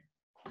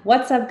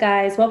What's up,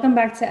 guys? Welcome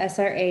back to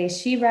SRA.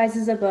 She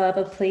Rises Above,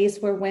 a place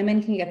where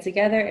women can get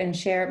together and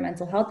share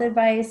mental health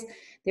advice,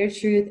 their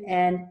truth,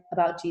 and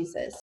about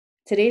Jesus.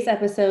 Today's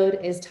episode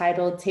is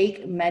titled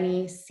Take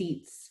Many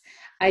Seats.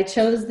 I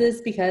chose this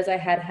because I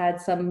had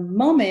had some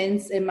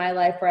moments in my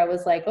life where I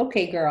was like,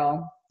 okay,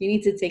 girl, you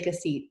need to take a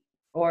seat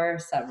or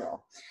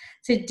several.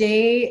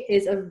 Today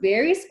is a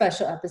very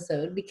special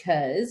episode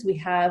because we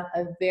have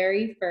a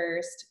very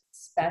first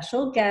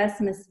special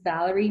guest, Miss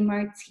Valerie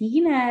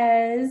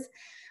Martinez.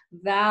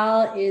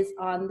 Val is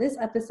on this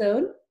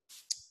episode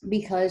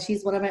because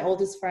she's one of my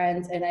oldest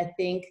friends, and I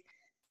think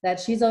that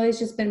she's always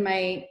just been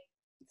my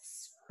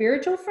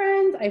spiritual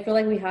friend. I feel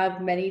like we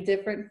have many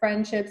different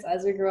friendships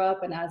as we grow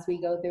up and as we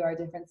go through our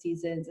different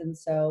seasons. And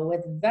so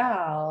with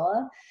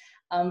Val,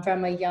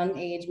 from a young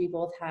age, we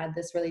both had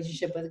this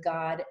relationship with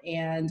God.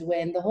 And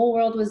when the whole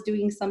world was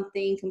doing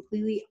something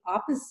completely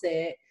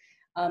opposite,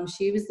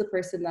 she was the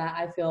person that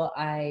I feel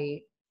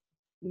I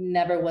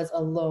never was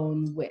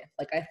alone with.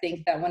 Like, I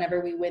think that whenever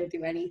we went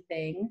through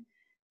anything,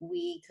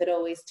 we could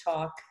always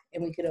talk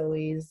and we could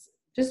always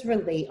just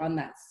relate on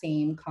that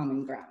same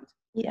common ground.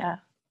 Yeah.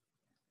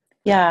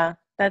 Yeah.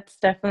 That's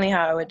definitely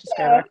how I would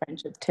describe Yeah. our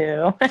friendship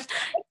too.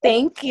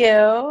 Thank you.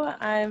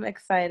 I'm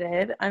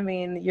excited. I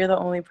mean, you're the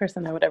only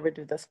person I would ever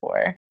do this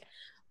for.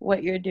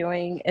 What you're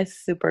doing is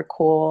super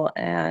cool,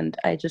 and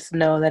I just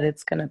know that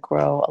it's going to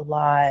grow a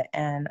lot,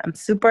 and I'm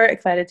super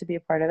excited to be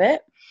a part of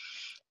it.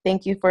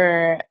 Thank you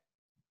for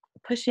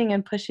pushing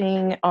and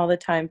pushing all the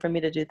time for me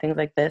to do things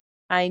like this.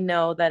 I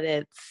know that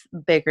it's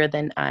bigger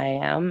than I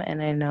am,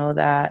 and I know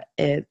that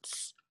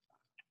it's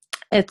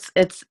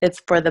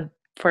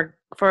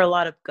for a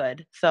lot of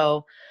good.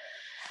 So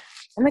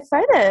I'm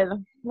excited.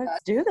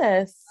 Let's do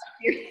this.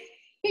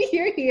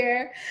 You're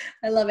here.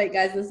 I love it,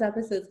 guys. This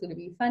episode is going to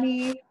be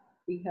funny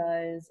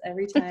because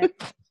every time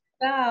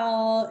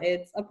Val,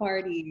 it's a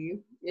party.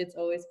 It's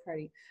always a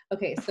party.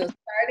 Okay, so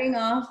starting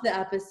off the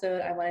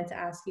episode, I wanted to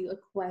ask you a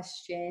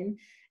question.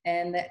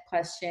 And that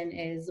question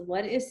is,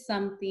 what is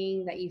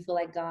something that you feel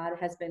like God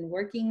has been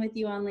working with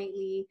you on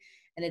lately?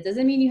 And it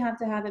doesn't mean you have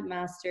to have it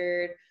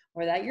mastered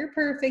or that you're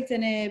perfect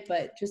in it,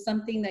 but just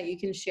something that you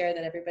can share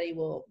that everybody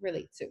will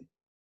relate to.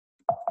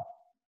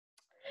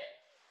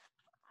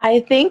 I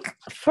think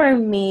for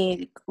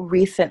me,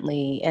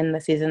 recently in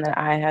the season that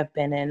I have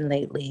been in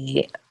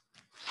lately,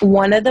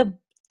 one of the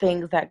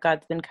things that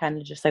God's been kind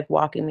of just like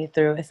walking me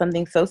through is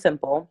something so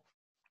simple.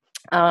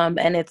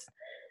 And it's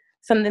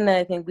something that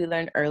I think we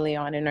learned early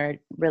on in our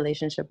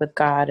relationship with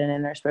God and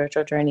in our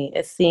spiritual journey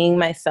is seeing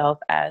myself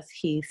as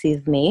He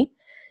sees me.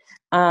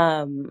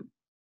 Um,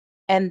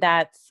 and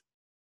that's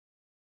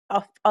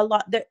a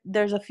lot.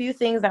 There's a few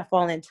things that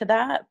fall into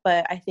that,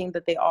 but I think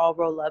that they all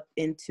roll up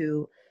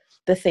into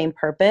the same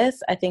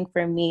purpose. I think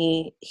for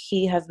me,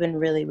 He has been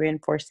really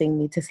reinforcing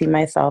me to see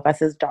myself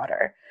as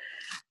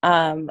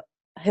um,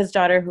 his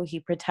daughter who He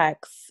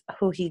protects,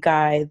 who He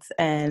guides,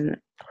 and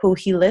who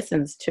He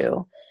listens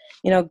to.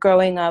 You know,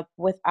 growing up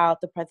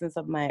without the presence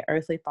of my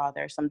earthly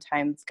father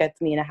sometimes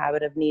gets me in a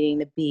habit of needing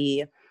to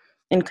be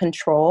in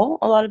control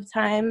a lot of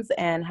times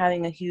and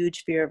having a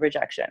huge fear of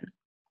rejection,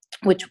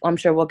 which I'm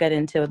sure we'll get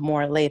into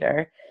more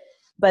later.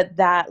 But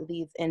that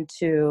leads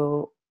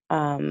into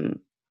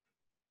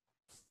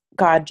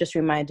God just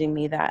reminding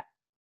me that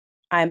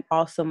I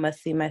also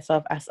must see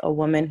myself as a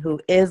woman who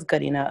is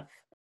good enough.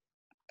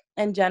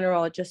 In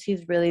general, just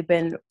He's really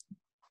been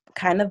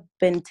kind of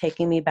been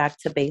taking me back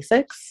to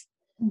basics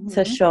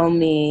to Mm-hmm. show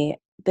me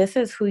this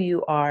is who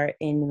you are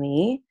in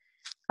me,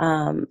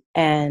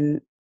 and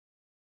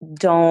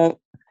don't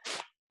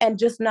and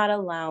just not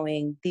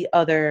allowing the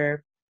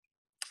other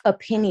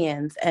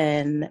opinions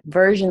and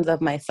versions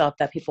of myself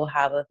that people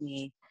have of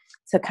me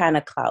to kind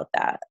of cloud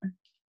that.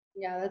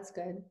 Yeah, that's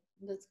good.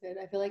 That's good.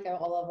 I feel like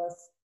all of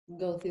us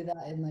go through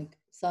that in like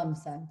some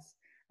sense.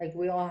 Like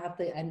we all have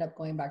to end up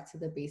going back to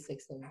the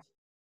basics of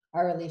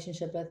our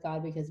relationship with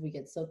God because we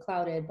get so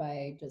clouded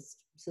by just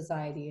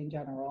society in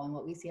general and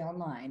what we see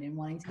online and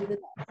wanting to be the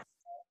best.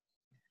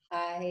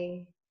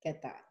 I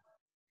get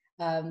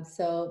that.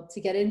 So to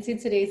get into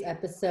today's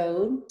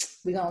episode,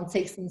 we're gonna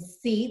take some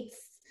seats.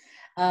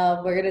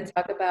 We're gonna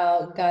talk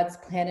about God's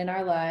plan in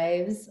our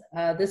lives.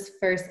 This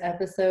first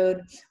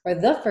episode, or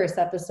the first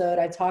episode,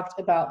 I talked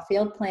about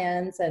failed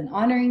plans and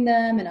honoring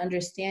them and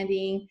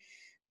understanding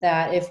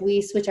that if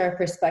we switch our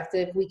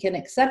perspective, we can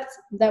accept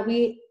that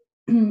we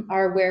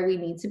are where we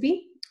need to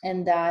be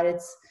and that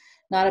it's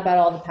not about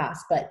all the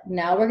past. But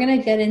now we're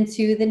gonna get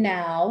into the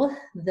now,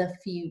 the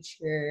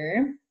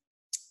future,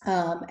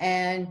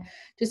 and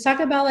just talk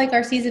about like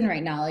our season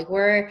right now. Like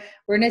we're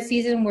in a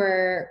season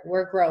where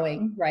we're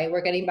growing, right?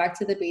 We're getting back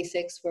to the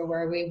basics. We're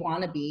where we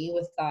want to be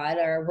with God,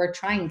 or we're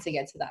trying to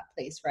get to that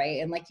place,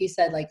 right? And like you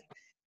said, like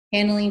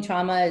handling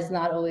trauma is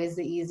not always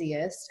the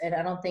easiest, and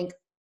I don't think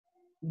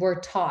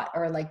we're taught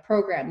or like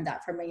programmed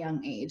that from a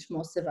young age.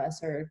 Most of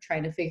us are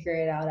trying to figure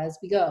it out as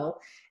we go,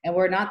 and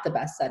we're not the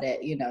best at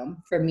it. You know,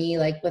 for me,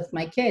 like with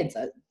my kids,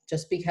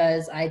 Just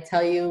because I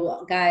tell you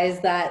guys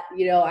that,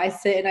 you know, I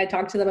sit and I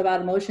talk to them about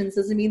emotions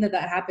doesn't mean that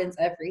that happens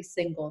every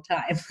single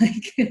time.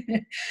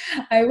 Like,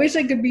 I wish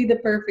I could be the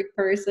perfect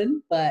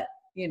person, but,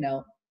 you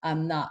know,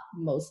 I'm not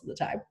most of the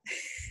time.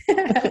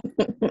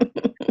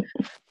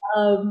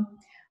 um,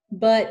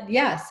 but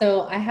yeah,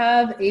 so I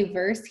have a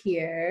verse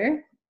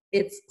here.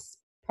 It's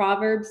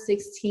Proverbs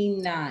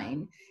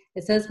 16:9.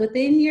 It says,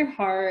 within your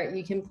heart,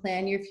 you can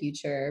plan your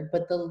future,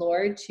 but the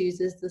Lord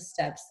chooses the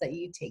steps that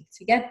you take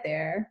to get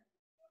there.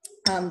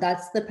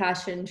 That's the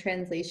Passion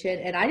Translation.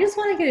 And I just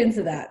want to get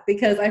into that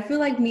because I feel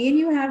like me and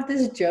you have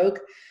this joke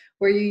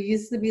where you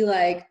used to be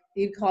like,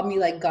 you'd call me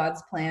like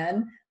God's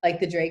plan, like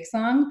the Drake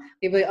song.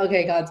 You'd be like,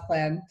 okay, God's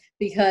plan.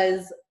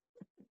 Because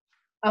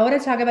I want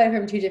to talk about it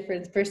from two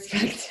different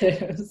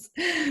perspectives.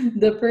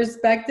 The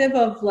perspective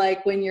of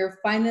like when you're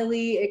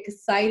finally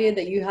excited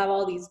that you have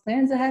all these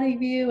plans ahead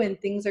of you and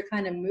things are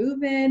kind of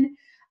moving,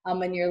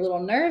 and you're a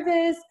little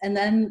nervous. And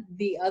then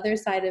the other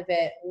side of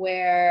it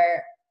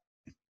where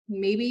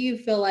maybe you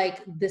feel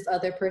like this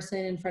other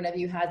person in front of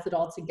you has it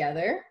all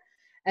together.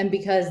 And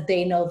because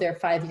they know their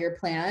 5-year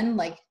plan,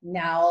 like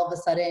now all of a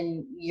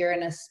sudden you're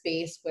in a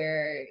space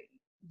where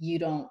you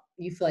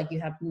feel like you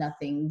have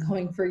nothing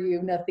going for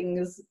you,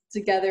 nothing's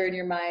together in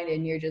your mind,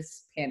 and you're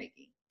just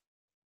panicking.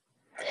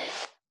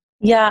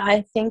 Yeah,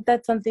 I think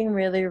that's something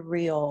really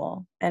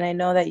real. And I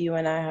know that you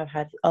and I have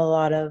had a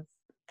lot of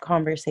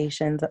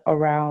conversations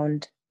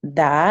around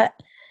that.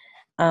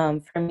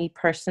 For me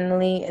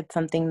personally, it's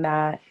something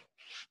that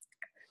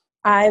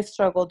I've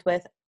struggled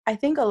with, I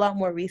think a lot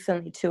more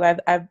recently too.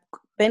 I've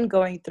been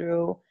going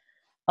through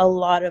a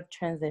lot of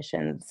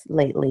transitions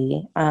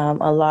lately, a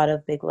lot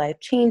of big life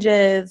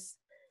changes.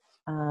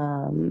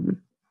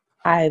 Um,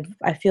 I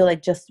feel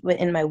like just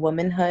in my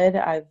womanhood,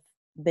 I've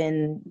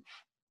been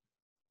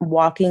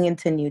walking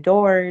into new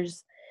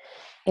doors,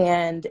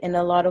 and in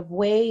a lot of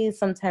ways,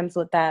 sometimes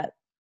what that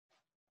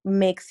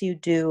makes you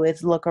do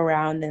is look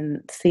around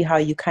and see how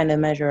you kind of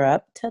measure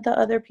up to the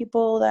other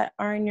people that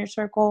are in your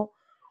circle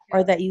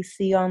or that you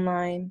see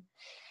online.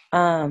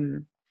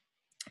 Um,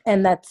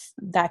 and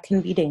that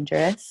can be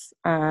dangerous,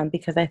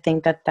 because I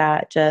think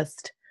that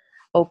just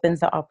opens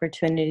the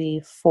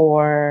opportunity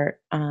for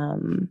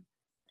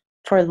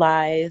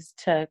lies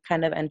to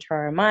kind of enter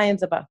our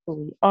minds about who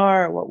we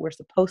are, what we're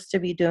supposed to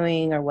be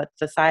doing, or what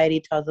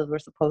society tells us we're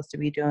supposed to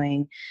be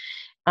doing,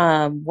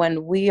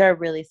 when we are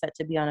really set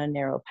to be on a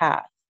narrow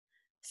path.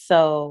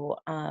 So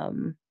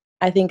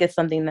I think it's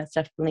something that's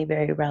definitely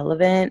very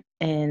relevant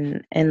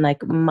in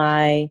like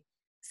my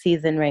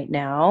season right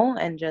now,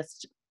 and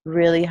just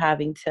really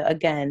having to,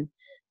 again,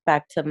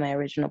 back to my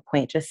original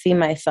point, just see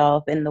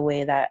myself in the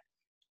way that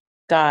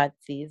God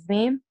sees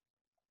me,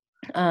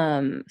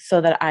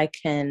 so that I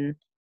can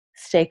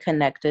stay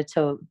connected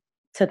to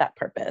that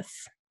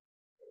purpose.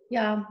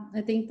 Yeah,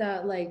 I think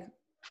that like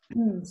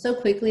so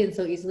quickly and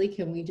so easily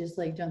can we just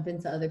like jump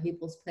into other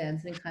people's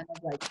plans and kind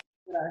of like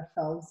put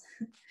ourselves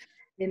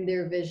in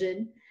their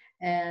vision.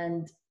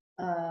 And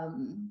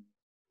um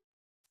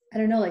I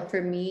don't know, like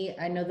for me,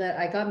 I know that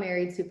I got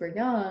married super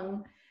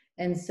young.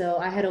 And so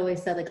I had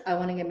always said, like, I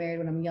want to get married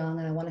when I'm young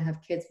and I want to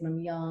have kids when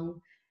I'm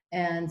young.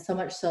 And so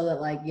much so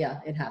that, like, yeah,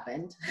 it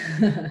happened.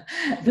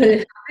 But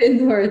it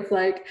happened where it's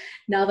like,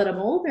 now that I'm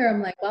older,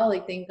 I'm like, wow,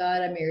 like, thank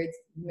God I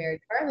married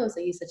Carlos.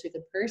 Like, he's such a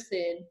good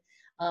person.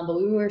 But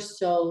we were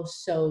so,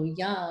 so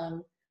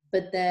young.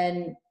 But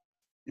then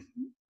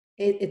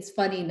it's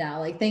funny now.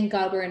 Like, thank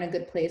God we're in a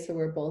good place where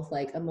we're both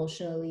like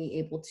emotionally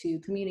able to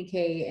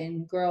communicate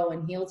and grow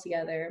and heal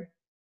together.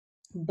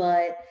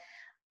 But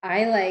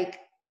I like,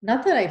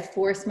 not that I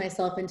forced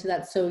myself into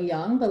that so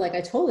young, but like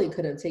I totally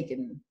could have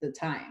taken the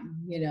time,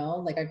 you know,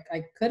 like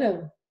I could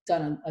have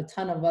done a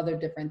ton of other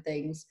different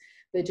things.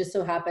 But it just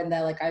so happened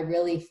that like I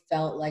really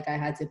felt like I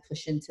had to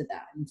push into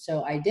that. And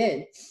so I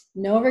did.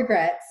 No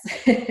regrets.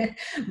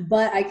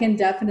 But I can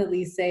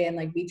definitely say and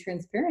like be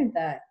transparent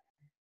that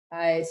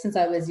since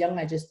I was young,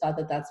 I just thought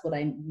that that's what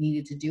I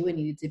needed to do and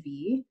needed to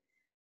be.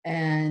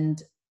 And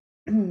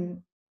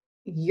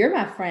you're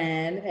my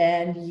friend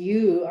and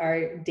you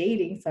are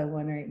dating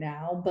someone right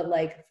now, but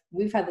like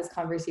we've had this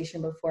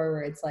conversation before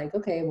where it's like,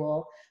 okay,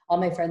 well, all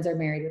my friends are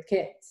married with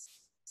kids.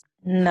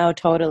 No,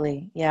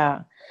 totally.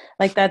 Yeah.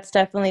 Like that's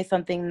definitely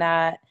something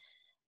that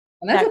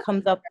And that's a,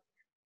 comes up.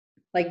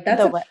 like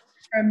that's The a what?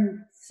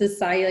 from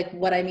society, like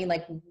what I mean,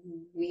 like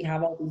we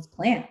have all these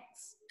plans.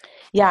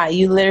 Yeah,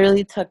 you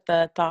literally took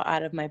the thought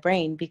out of my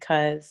brain,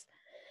 because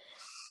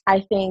I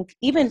think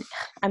even,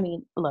 I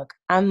mean, look,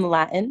 I'm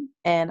Latin,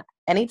 and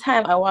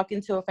anytime I walk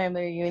into a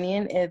family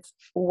reunion, it's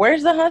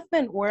where's the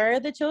husband? Where are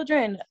the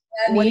children?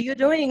 I What are mean, you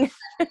doing?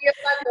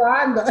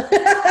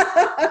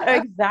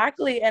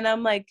 Exactly. And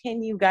I'm like,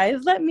 can you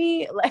guys let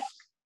me like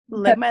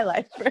live my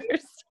life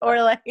first?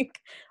 Or like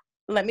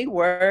let me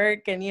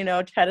work and,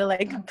 try to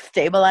like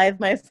stabilize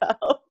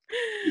myself.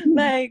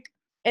 Like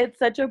it's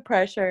such a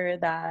pressure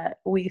that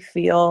we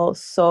feel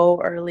so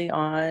early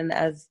on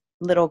as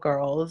little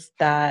girls,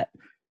 that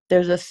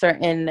there's a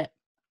certain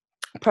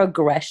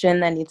progression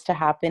that needs to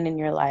happen in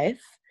your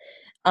life.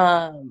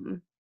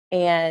 Um,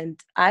 And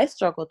I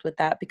struggled with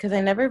that because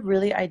I never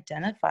really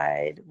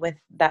identified with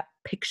that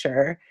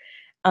picture.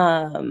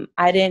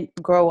 I didn't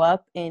grow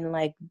up in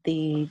like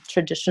the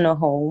traditional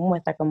home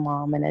with like a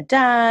mom and a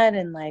dad,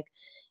 and like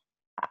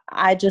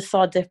I just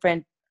saw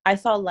different. I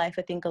saw life,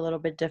 I think, a little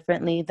bit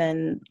differently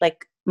than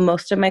like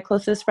most of my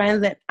closest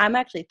friends. And I'm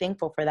actually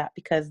thankful for that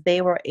because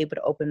they were able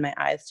to open my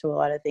eyes to a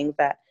lot of things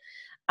that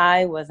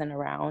I wasn't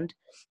around,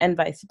 and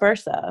vice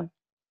versa.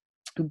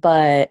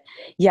 But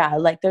yeah,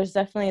 like there's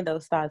definitely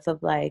those thoughts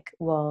of like,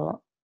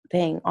 well,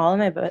 dang, all of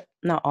my, but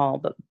not all,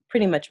 but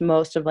pretty much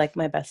most of like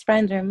my best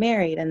friends are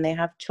married and they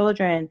have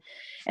children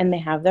and they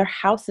have their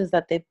houses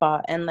that they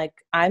bought. And like,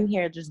 I'm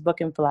here just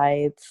booking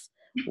flights,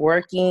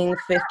 working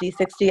 50,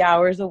 60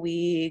 hours a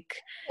week,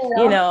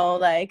 you Yeah. know,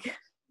 like,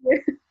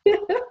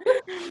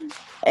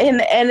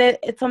 and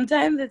it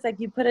sometimes it's like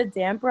you put a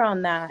damper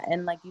on that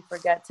and like you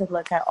forget to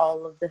look at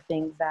all of the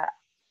things that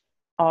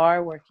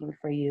are working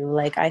for you.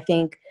 Like, I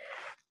think,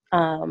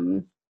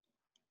 um,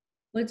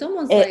 Well, it's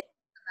almost it like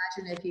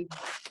imagine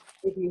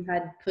if you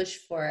had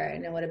pushed for it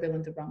and it would have been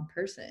with the wrong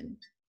person.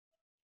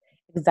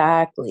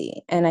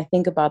 exactly. And I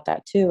think about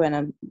that too.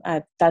 And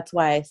that's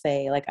why I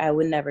say, like, I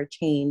would never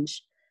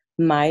change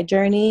my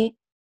journey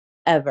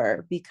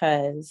ever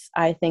because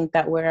I think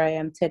that where I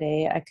am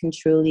today, I can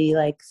truly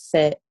like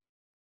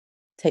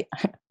take,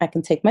 I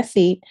can take my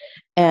seat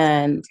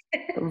and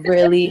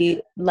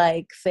really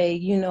like say,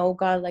 you know,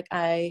 God, like,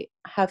 I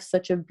have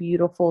such a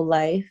beautiful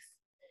life.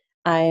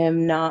 I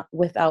am not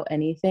without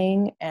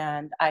anything,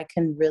 and I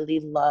can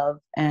really love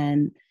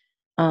and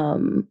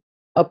um,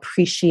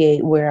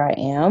 appreciate where I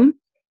am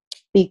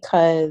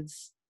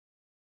because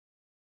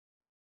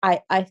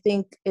I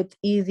think it's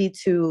easy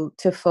to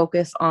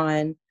focus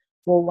on,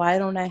 well, why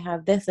don't I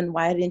have this and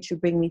why didn't you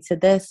bring me to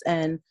this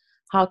and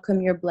how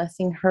come you're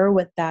blessing her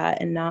with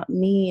that and not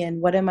me,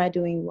 and what am I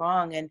doing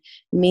wrong, and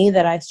me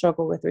that I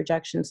struggle with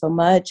rejection so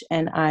much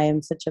and I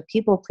am such a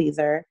people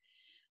pleaser.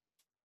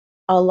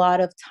 A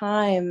lot of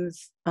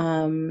times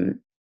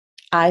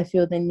I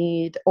feel the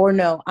need, or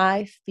no,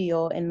 I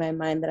feel in my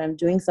mind that I'm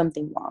doing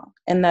something wrong.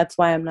 And that's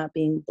why I'm not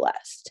being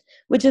blessed,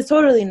 which is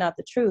totally not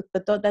the truth.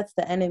 But that's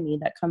the enemy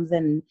that comes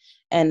in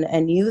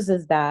and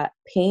uses that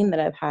pain that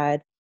I've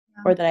had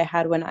or that I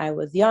had when I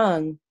was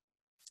young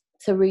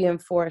to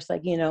reinforce,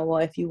 like, you know, well,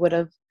 if you would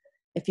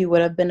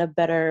have been a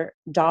better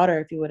daughter,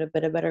 if you would have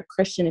been a better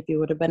Christian, if you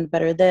would have been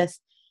better this,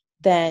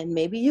 then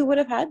maybe you would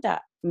have had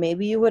that.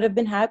 Maybe you would have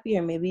been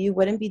happier. Maybe you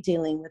wouldn't be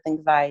dealing with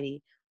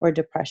anxiety or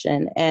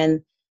depression.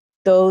 And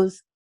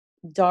those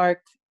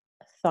dark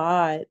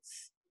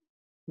thoughts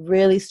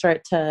really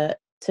start to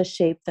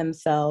shape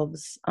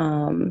themselves,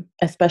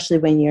 especially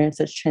when you're in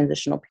such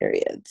transitional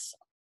periods.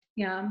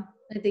 Yeah,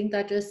 I think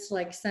that just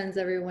like sends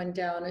everyone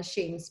down a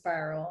shame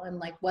spiral, and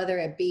like whether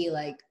it be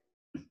like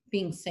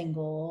being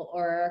single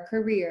or our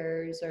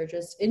careers or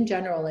just in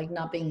general like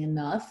not being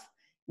enough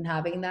and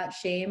having that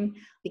shame,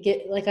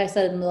 like I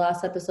said in the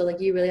last episode, like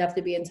you really have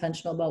to be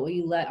intentional about what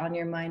you let on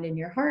your mind and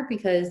your heart,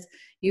 because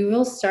you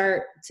will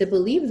start to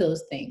believe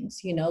those things.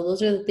 You know,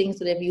 those are the things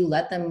that if you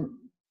let them,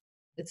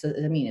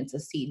 I mean, it's a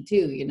seed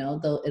too, you know,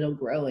 it'll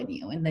grow in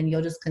you, and then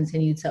you'll just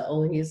continue to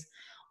always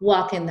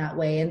walk in that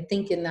way and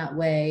think in that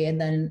way. And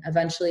then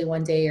eventually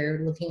one day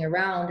you're looking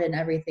around and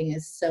everything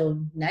is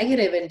so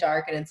negative and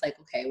dark, and it's like,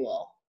 okay,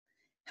 well,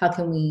 how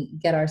can we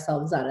get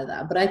ourselves out of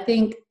that? But I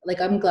think,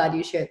 like, I'm glad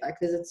you shared that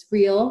because it's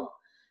real.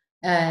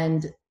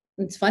 And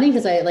it's funny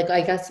because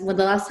I guess when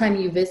the last time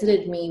you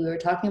visited me, we were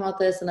talking about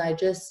this, and I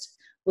just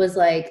was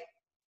like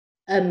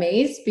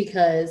amazed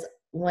because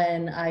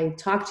when I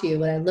talk to you,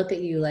 when I look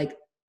at you, like,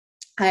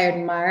 I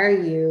admire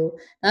you,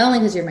 not only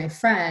because you're my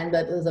friend,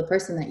 but the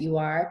person that you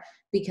are.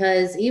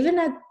 Because even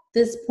at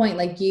this point,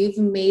 like, you've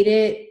made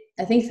it,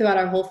 I think throughout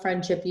our whole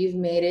friendship, you've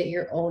made it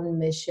your own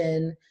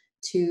mission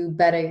to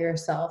better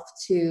yourself,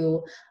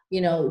 to,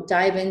 you know,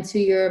 dive into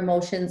your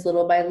emotions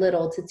little by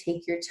little, to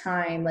take your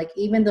time. Like,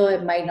 even though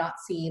it might not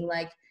seem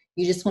like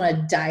you just want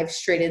to dive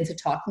straight into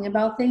talking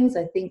about things,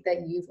 I think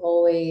that you've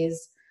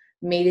always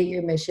made it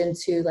your mission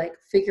to like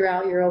figure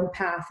out your own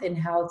path and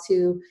how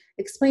to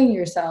explain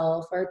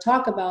yourself or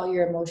talk about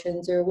your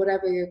emotions or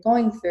whatever you're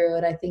going through.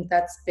 And I think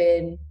that's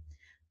been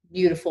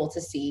beautiful to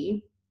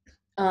see.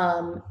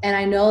 And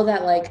I know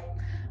that like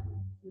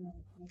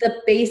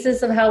the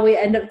basis of how we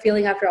end up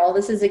feeling after all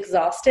this is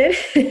exhausted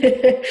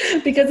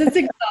because it's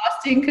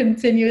exhausting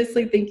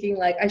continuously thinking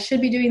like I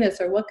should be doing this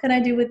or what can I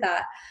do with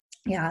that.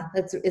 Yeah,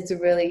 it's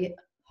really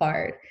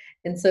hard.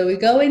 And so we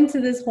go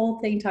into this whole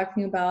thing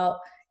talking about,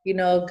 you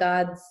know,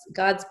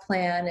 God's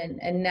plan,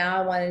 and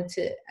now I wanted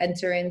to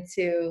enter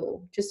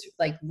into just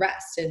like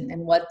rest, and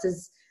what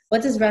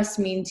does rest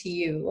mean to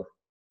you?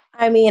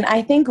 I mean,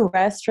 I think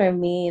rest for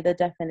me, the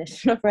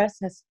definition of rest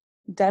has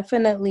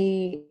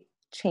definitely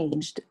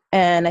changed.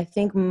 And I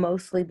think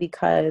mostly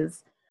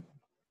because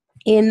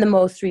in the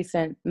most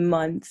recent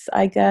months,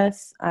 I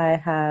guess, I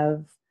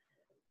have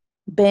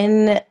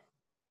been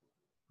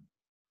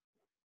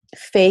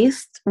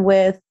faced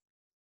with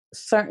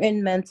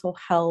certain mental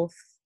health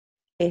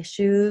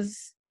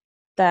issues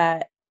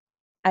that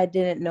I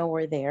didn't know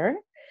were there.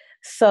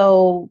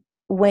 So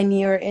when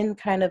you're in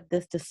kind of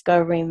this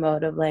discovery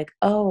mode of like,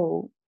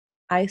 oh,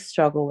 I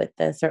struggle with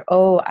this, or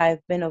oh,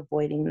 I've been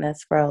avoiding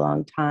this for a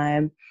long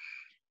time,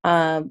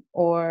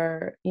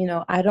 or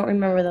I don't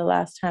remember the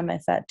last time I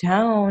sat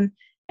down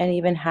and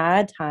even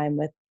had time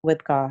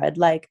with God.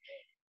 Like,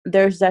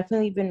 there's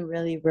definitely been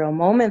really real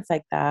moments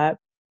like that,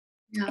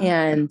 Yeah.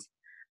 and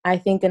I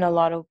think in a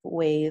lot of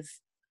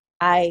ways,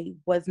 I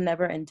was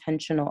never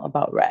intentional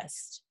about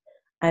rest.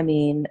 I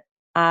mean,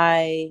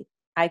 I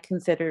I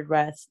considered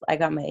rest. I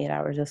got my 8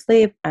 hours of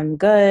sleep. I'm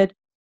good.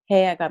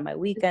 Hey, I got my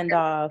weekend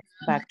off.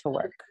 Back to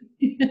work.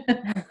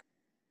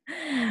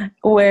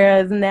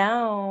 Whereas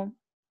now,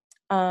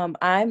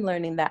 I'm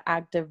learning that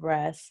active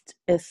rest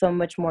is so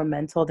much more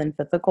mental than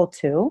physical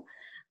too.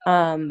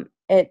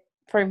 It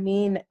for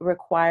me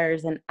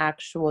requires an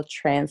actual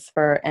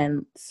transfer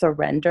and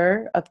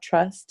surrender of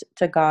trust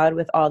to God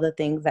with all the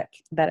things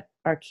that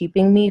are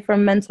keeping me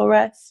from mental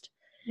rest.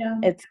 Yeah.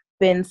 It's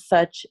been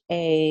such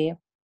an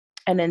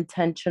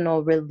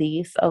intentional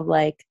release of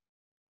like,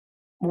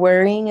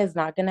 worrying is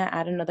not going to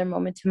add another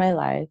moment to my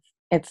life.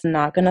 It's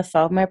not going to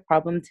solve my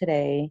problem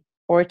today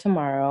or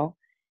tomorrow.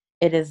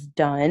 It is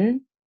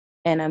done,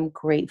 and I'm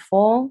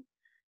grateful.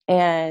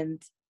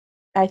 And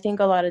I think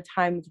a lot of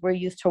times we're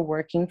used to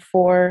working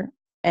for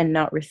and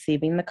not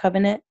receiving the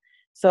covenant.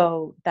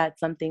 So that's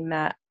something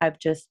that I've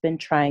just been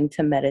trying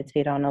to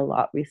meditate on a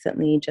lot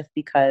recently, just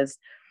because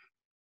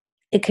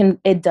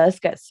it does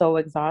get so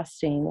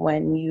exhausting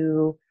when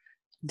you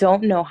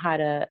don't know how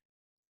to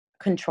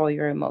control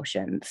your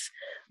emotions,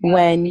 Yeah.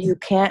 when you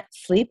can't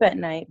sleep at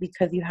night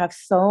because you have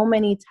so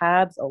many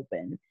tabs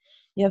open.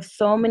 You have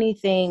so many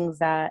things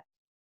that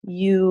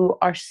you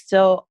are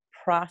still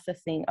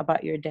processing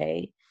about your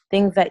day,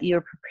 things that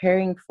you're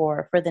preparing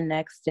for the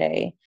next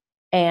day.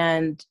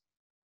 And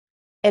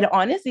it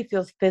honestly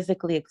feels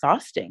physically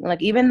exhausting.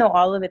 Like, even though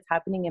all of it's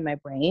happening in my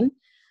brain,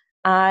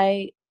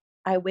 I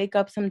I wake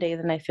up some days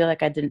and I feel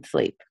like I didn't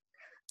sleep.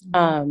 Mhm.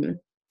 Um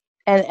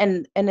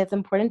and it's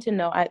important to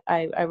know,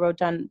 I wrote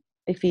down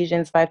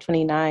Ephesians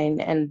 5:29,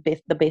 and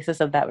the basis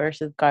of that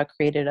verse is God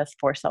created us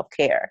for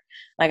self-care.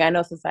 Like, I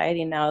know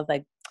society now is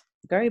like,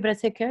 girl, you better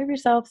take care of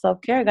yourself.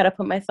 Self-care, I gotta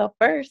put myself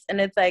first. And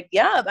it's like,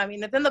 yeah, I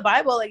mean, it's in the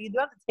Bible. Like, you do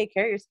have to take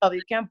care of yourself.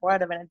 You can't pour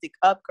out of an empty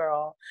cup,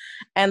 girl.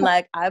 And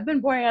like, I've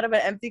been pouring out of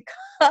an empty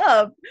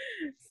cup.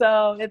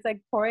 So it's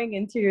like, pouring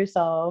into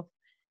yourself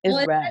Well,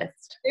 is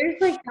rest. there's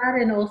like that,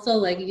 and also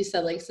like you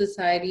said, like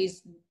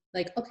society's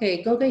like,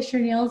 okay, go get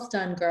your nails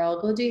done, girl.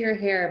 Go do your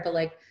hair. But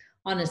like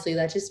honestly,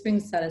 that just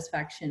brings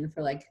satisfaction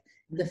for like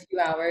the few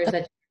hours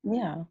that.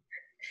 Yeah,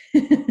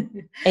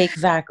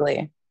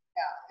 exactly.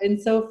 And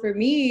so for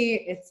me,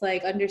 it's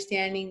like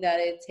understanding that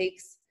it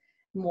takes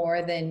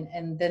more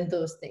than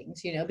those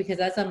things, because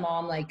as a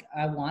mom, like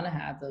I want to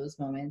have those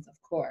moments,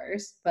 of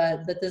course,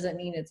 but that doesn't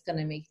mean it's going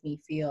to make me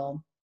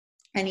feel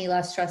any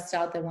less stressed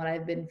out than what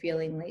I've been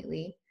feeling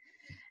lately.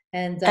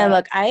 And And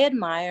look, I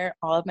admire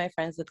all of my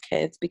friends with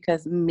kids,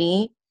 because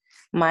me,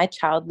 my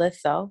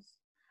childless self,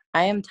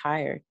 I am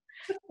tired.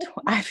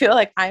 I feel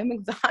like I'm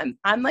exhausted.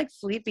 I'm like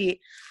sleepy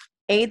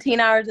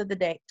 18 hours of the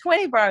day,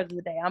 24 hours of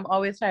the day. I'm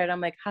always tired.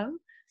 I'm like, how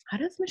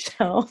does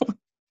Michelle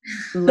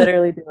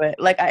literally do it?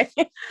 Like,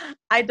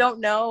 I don't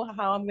know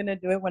how I'm gonna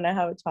do it when I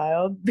have a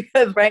child,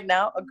 because right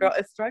now a girl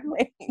is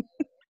struggling.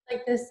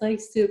 like this like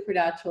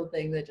supernatural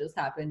thing that just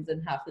happens,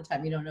 and half the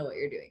time you don't know what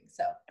you're doing.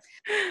 So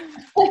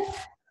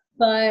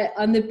but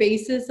on the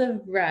basis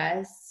of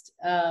rest,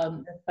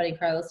 it's funny,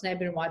 Carlos and I've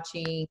been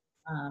watching,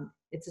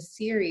 it's a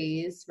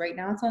series. Right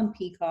now it's on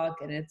Peacock,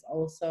 and it's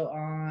also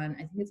on, I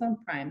think it's on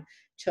Prime,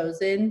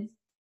 Chosen.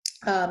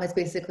 It's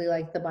basically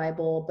like the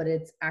Bible, but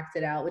it's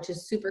acted out, which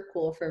is super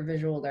cool for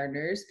visual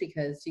learners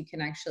because you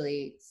can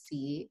actually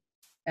see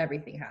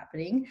everything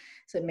happening.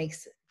 So it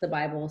makes the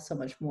Bible so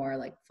much more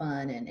like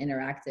fun and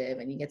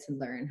interactive, and you get to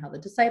learn how the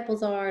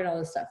disciples are and all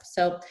this stuff.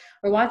 So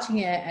we're watching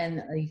it,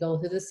 and you go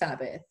through the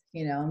Sabbath,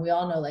 and we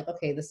all know, like,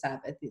 okay, the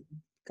Sabbath,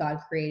 God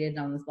created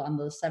on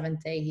the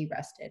seventh day, he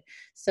rested.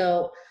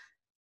 So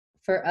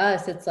for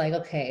us, it's like,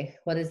 okay,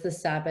 what does the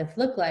Sabbath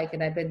look like?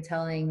 And I've been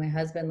telling my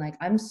husband, like,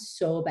 I'm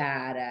so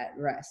bad at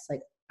rest.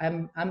 Like,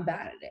 I'm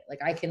bad at it. Like,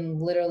 I can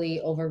literally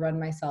overrun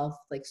myself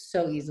like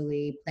so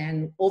easily,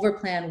 over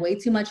plan way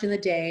too much in the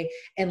day,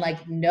 and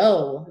like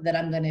know that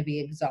I'm gonna be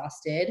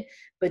exhausted,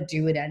 but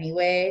do it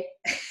anyway.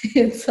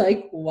 It's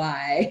like,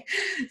 why?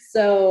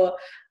 So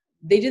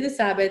they do the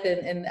Sabbath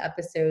in the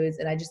episodes,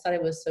 and I just thought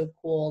it was so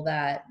cool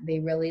that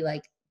they really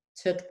like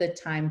took the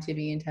time to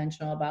be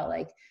intentional about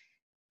like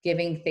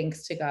giving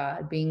thanks to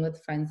God, being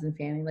with friends and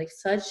family, like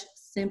such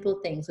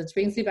simple things, which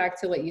brings me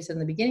back to what you said in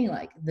the beginning,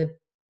 like the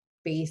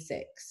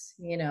basics.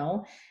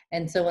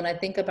 And so when I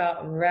think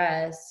about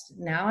rest,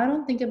 now I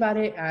don't think about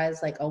it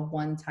as like a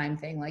one-time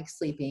thing, like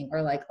sleeping,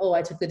 or like, oh,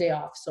 I took the day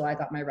off, so I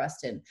got my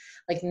rest in.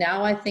 Like,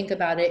 now I think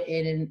about it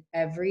in an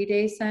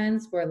everyday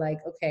sense where, like,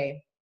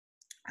 okay,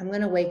 I'm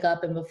going to wake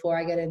up, and before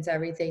I get into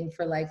everything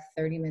for like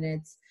 30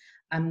 minutes,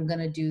 I'm going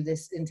to do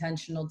this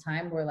intentional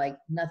time where like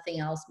nothing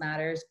else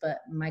matters but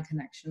my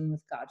connection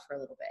with God for a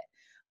little bit.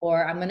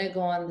 or I'm going to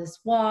go on this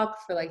walk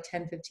for like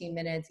 10, 15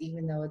 minutes,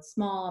 even though it's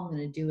small, I'm going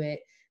to do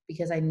it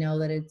because I know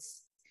that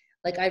it's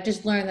like, I've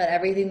just learned that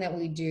everything that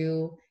we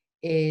do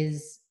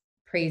is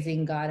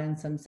praising God in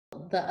some sense.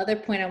 The other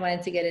point I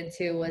wanted to get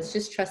into was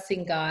just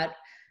trusting God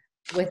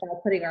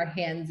without putting our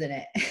hands in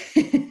it.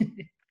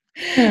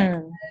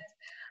 Hmm.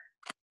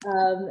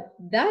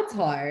 That's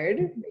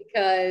hard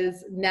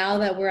because now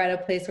that we're at a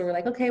place where we're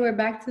like, okay, we're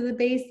back to the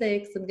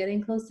basics. I'm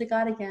getting close to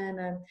God again.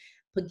 I'm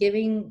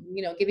giving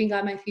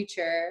God my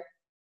future,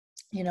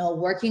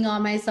 working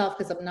on myself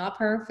because I'm not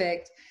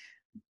perfect.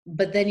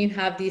 But then you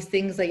have these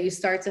things that you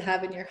start to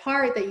have in your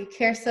heart that you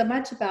care so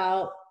much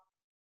about.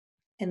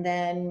 And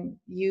then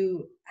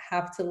you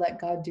have to let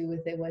God do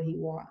with it what he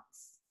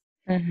wants.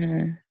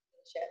 Mm-hmm.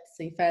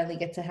 So you finally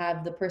get to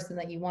have the person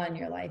that you want in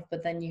your life,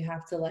 but then you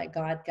have to let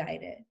God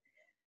guide it.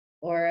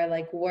 Or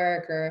like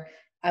work, or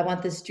I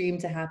want this dream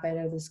to happen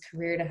or this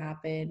career to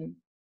happen,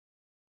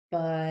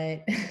 but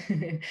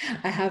I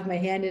have my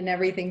hand in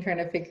everything trying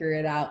to figure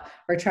it out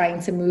or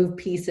trying to move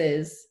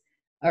pieces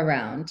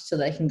around so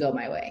that I can go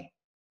my way.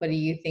 What do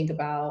you think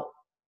about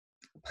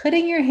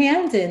putting your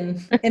hands in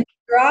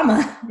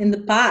drama in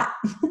the pot?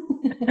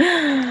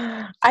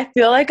 I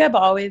feel like I've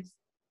always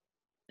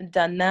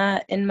done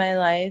that in my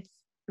life,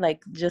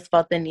 like just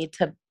felt the need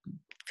to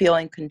feel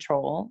in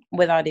control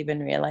without even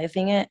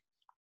realizing it.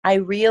 I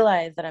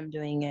realize that I'm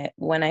doing it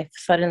when I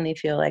suddenly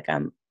feel like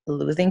I'm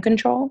losing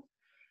control.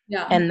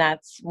 Yeah. And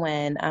that's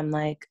when I'm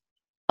like,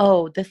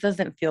 oh, this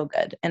doesn't feel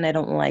good and I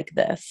don't like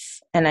this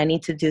and I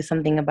need to do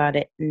something about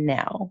it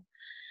now.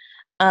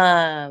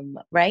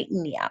 Right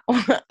now.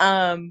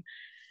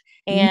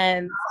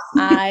 And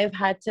I've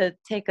had to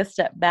take a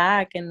step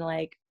back and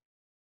like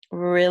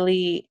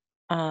really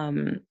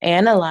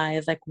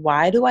analyze like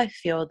why do I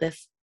feel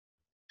this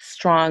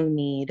strong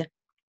need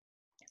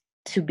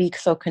to be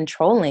so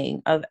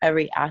controlling of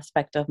every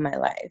aspect of my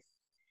life.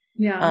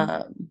 Yeah.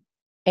 Um,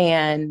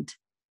 and,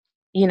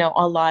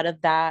 a lot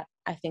of that,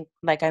 I think,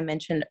 like I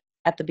mentioned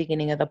at the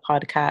beginning of the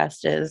podcast,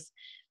 is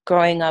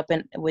growing up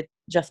and with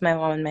just my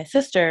mom and my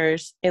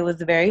sisters, it was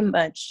very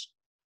much,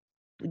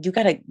 we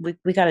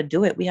gotta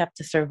do it. We have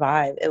to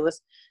survive. It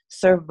was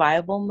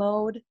survival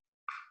mode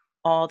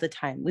all the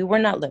time. We were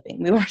not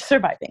living, we were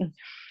surviving.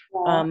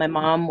 Yeah. My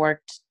mom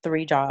worked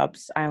 3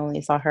 jobs. I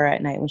only saw her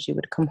at night when she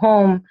would come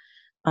home.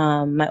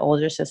 My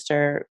older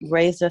sister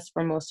raised us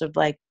for most of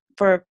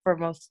for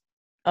most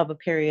of a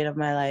period of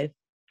my life.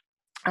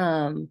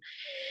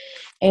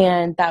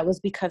 And that was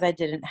because I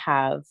didn't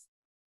have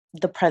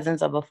the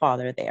presence of a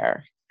father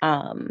there.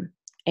 And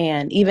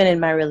even in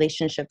my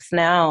relationships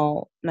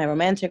now, my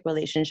romantic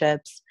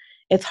relationships,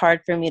 it's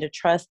hard for me to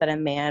trust that a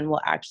man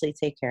will actually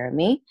take care of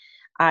me.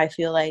 I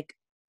feel like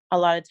a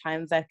lot of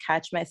times I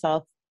catch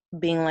myself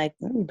being like,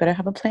 you better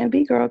have a plan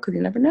B, girl, because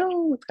you never know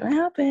what's gonna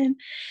happen.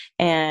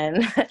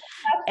 And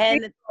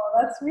and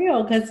That's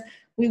real because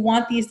we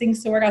want these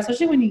things to work out,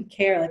 especially when you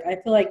care. Like I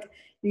feel like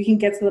you can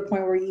get to the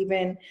point where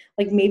even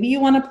like maybe you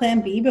want a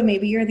plan B, but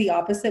maybe you're the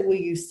opposite where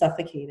you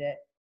suffocate it.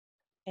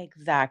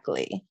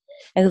 exactly,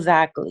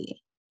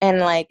 exactly. And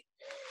like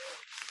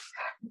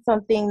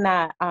something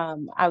that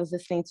I was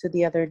listening to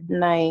the other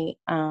night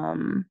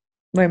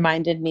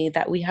reminded me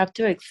that we have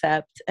to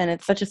accept, and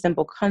it's such a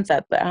simple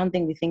concept, but I don't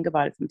think we think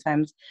about it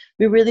sometimes.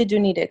 We really do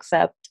need to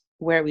accept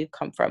where we've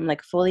come from,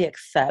 like fully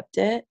accept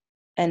it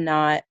and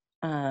not,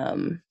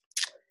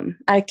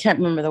 I can't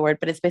remember the word,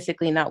 but it's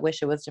basically not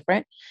wish it was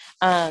different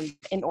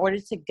in order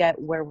to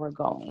get where we're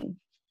going.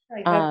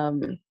 Like that's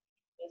Um,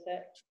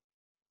 it.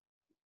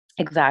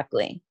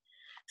 exactly.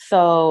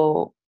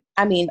 So,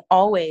 I mean,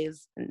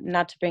 always,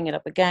 not to bring it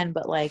up again,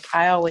 but like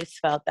I always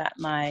felt that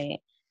my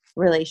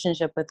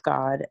relationship with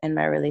God and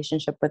my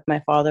relationship with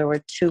my father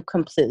were two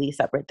completely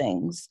separate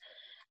things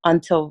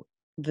until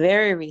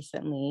very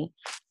recently.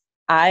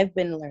 I've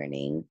been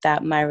learning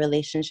that my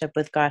relationship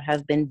with God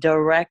has been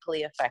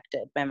directly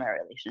affected by my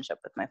relationship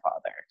with my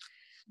father.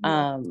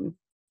 Yeah.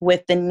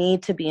 With the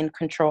need to be in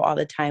control all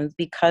the time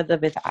because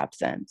of his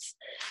absence,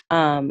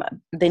 the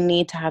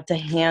need to have to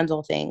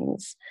handle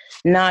things,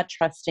 not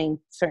trusting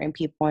certain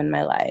people in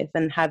my life,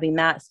 and having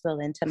that spill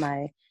into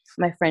my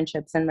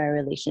friendships and my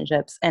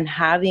relationships, and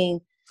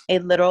having a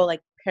little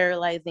like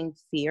paralyzing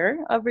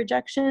fear of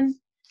rejection,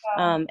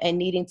 and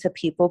needing to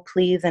people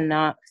please and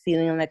not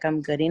feeling like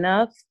I'm good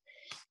enough.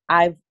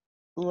 I've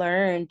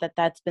learned that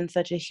that's been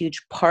such a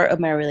huge part of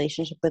my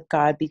relationship with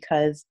God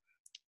because,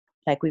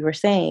 like we were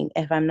saying,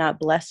 if I'm not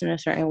blessed in a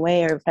certain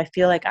way, or if I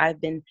feel like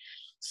I've been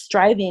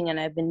striving and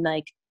I've been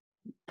like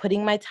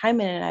putting my time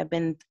in and I've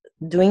been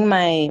doing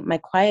my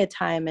quiet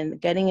time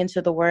and getting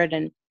into the word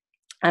and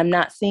I'm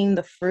not seeing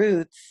the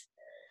fruits,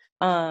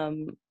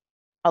 um,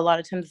 a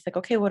lot of times it's like,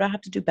 okay, what do I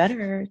have to do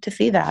better to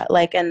see that?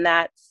 Like, and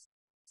that's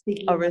a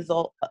Speaking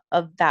result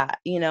of that,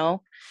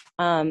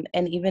 and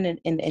even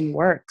in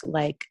work,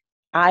 like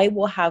I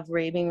will have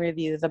raving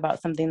reviews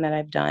about something that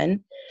I've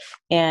done.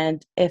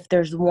 And if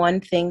there's one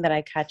thing that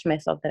I catch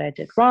myself that I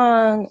did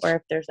wrong, or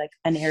if there's like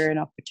an error, an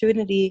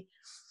opportunity,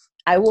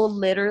 I will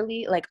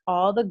literally, like,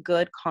 all the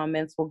good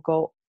comments will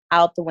go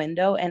out the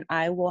window, and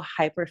I will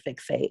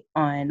hyperfixate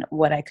on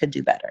what I could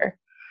do better.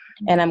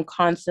 And I'm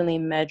constantly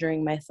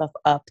measuring myself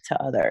up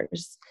to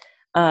others.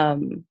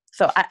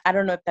 So I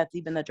don't know if that's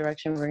even the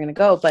direction we're going to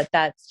go, but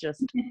that's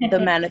just the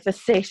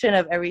manifestation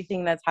of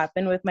everything that's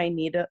happened with my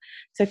need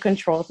to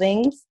control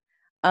things.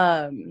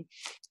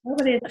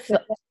 Nobody is So,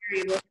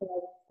 able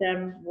to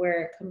them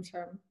where it comes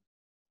from.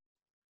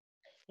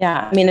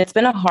 yeah, I mean, it's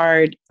been a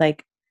hard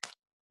like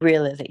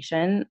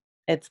realization.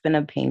 It's been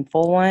a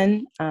painful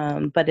one,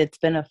 but it's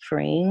been a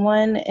freeing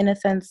one in a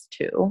sense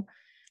too,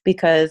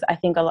 because I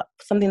think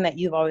something that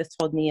you've always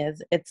told me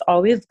is it's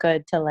always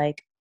good to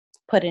like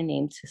put a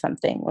name to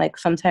something. Like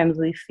sometimes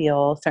we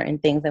feel certain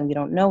things and we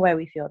don't know why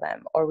we feel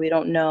them, or we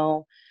don't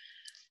know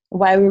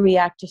why we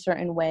react a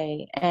certain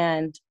way.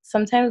 And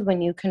sometimes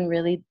when you can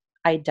really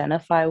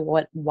identify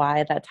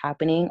why that's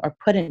happening or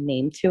put a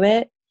name to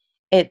it,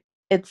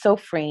 it's so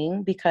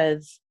freeing,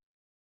 because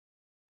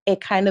it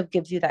kind of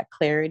gives you that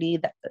clarity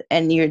that,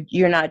 and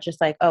you're not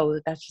just like, oh,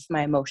 that's just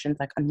my emotions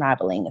like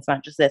unraveling. It's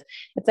not just this.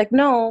 It's like,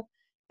 no,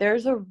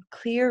 there's a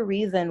clear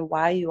reason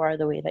why you are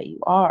the way that you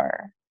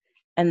are.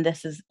 And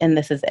this is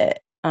it.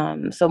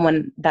 So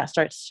when that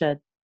starts to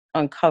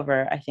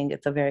uncover, I think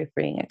it's a very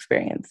freeing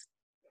experience.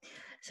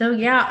 So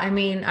yeah, I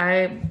mean,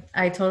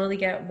 I totally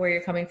get where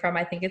you're coming from.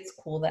 I think it's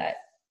cool that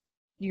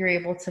you're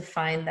able to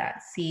find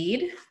that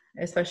seed,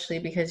 especially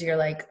because you're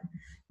like,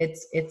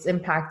 it's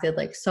impacted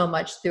like so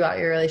much throughout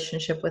your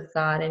relationship with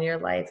God and your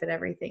life and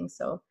everything.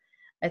 So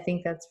I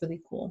think that's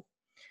really cool.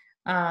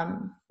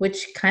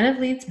 Which kind of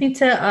leads me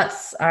to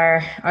us,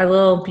 our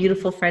little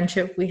beautiful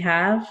friendship we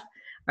have,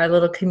 our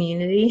little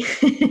community.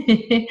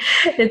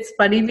 It's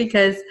funny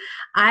because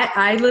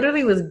I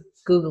literally was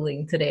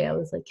Googling today. I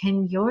was like,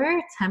 can your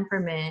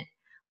temperament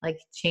like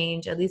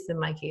change? At least in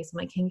my case, I'm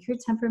like, can your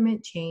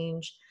temperament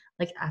change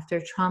like after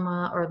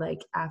trauma or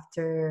like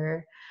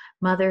after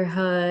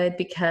motherhood?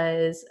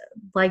 Because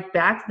like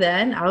back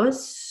then I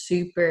was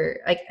super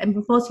like,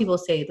 and most people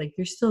say like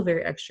you're still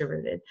very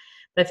extroverted,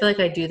 but I feel like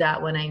I do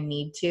that when I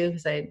need to,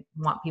 because I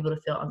want people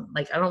to feel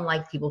like, I don't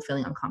like people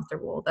feeling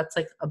uncomfortable. That's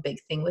like a big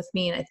thing with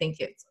me. And I think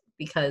it's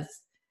because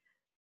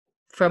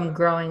from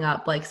growing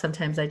up, like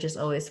sometimes I just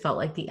always felt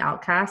like the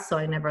outcast. So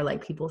I never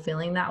like people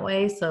feeling that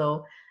way.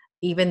 So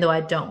even though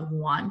I don't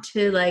want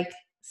to like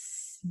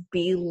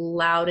be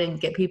loud and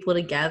get people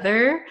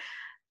together,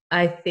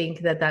 I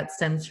think that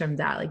stems from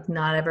that, like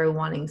not ever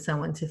wanting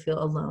someone to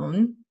feel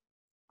alone.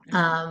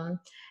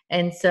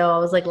 And so I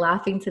was like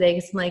laughing today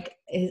because I'm like,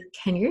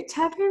 can your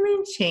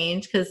temperament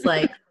change? Because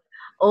like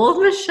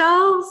old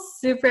Michelle,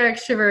 super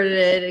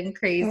extroverted and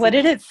crazy. What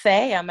did it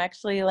say? I'm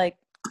actually like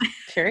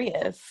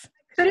curious.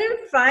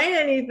 Couldn't find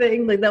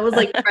anything like that was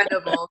like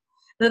credible.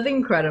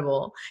 Nothing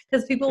credible,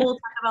 because people will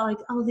talk about like,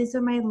 oh, these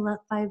are my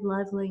 5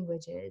 love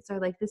languages, or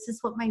like this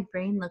is what my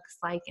brain looks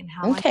like and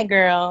how okay,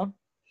 girl.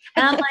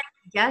 And I'm like,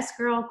 yes,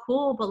 girl,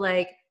 cool, but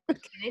like, can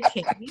it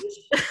change?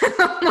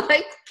 I'm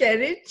like,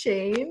 can it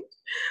change?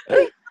 Like,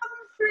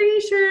 I'm pretty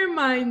sure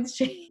mine's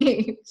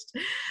changed,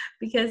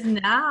 because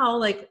now,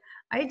 like,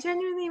 I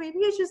genuinely maybe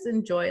I just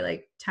enjoy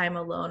like time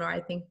alone, or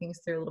I think things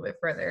through a little bit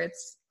further.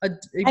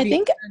 I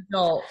think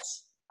adult.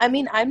 I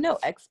mean, I'm no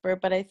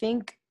expert, but I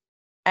think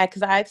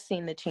because I've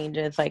seen the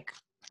changes like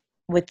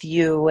with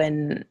you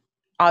and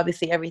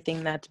obviously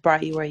everything that's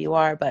brought you where you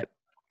are, but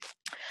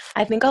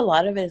I think a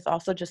lot of it is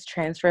also just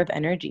transfer of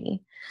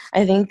energy.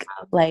 I think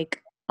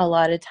like a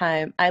lot of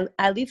time,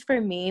 at least for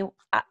me,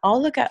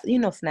 I'll look at,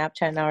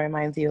 Snapchat now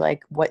reminds you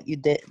like what you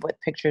did, what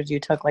pictures you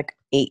took like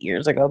 8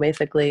 years ago,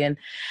 basically. And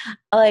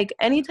like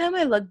anytime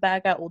I look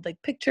back at old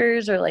like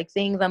pictures or like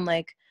things, I'm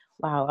like,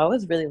 wow, I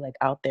was really like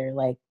out there,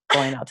 like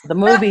going out to the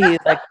movies,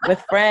 like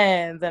with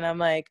friends. And I'm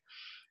like,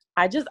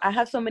 I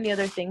have so many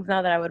other things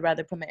now that I would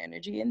rather put my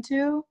energy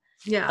into.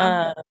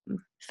 Yeah.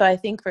 So I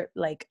think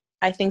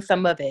I think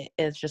some of it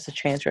is just a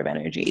transfer of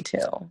energy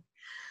too.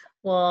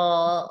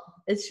 Well,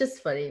 it's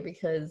just funny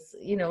because,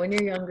 when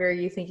you're younger,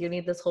 you think you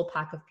need this whole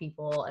pack of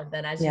people. And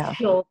then as you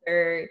get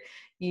older,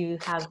 you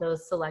have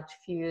those select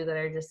few that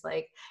are just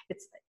like,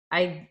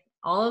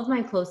 all of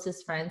my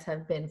closest friends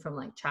have been from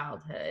like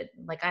childhood.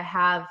 Like I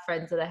have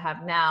friends that I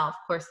have now, of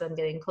course, I'm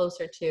getting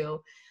closer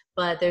to,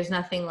 but there's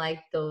nothing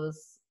like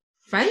those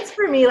friends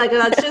for me. Like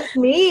that's just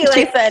me.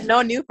 She said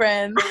no new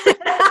friends.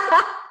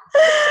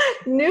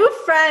 New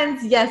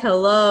friends, yes,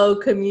 hello,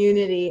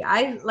 community.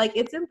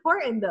 It's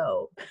important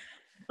though.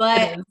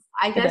 But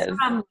I guess what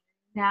I'm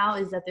now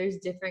is that there's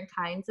different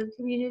kinds of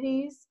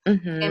communities.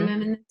 Mm-hmm. I'm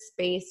in a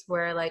space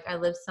where like I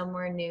live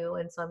somewhere new,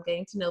 and so I'm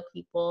getting to know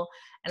people,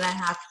 and I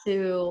have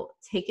to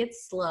take it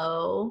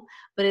slow,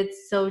 but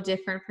it's so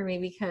different for me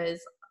because,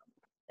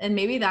 and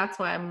maybe that's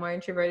why I'm more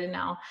introverted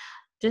now,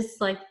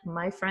 just like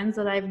my friends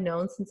that I've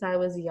known since I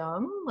was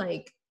young,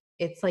 like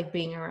it's like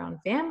being around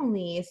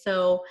family.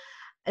 So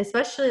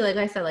especially like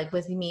I said, like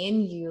with me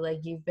and you, like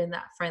you've been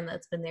that friend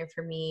that's been there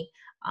for me.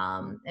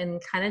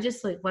 And kind of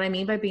just like what I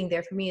mean by being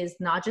there for me is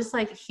not just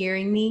like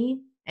hearing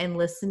me and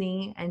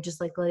listening and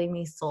just like letting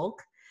me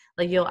sulk.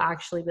 Like you'll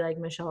actually be like,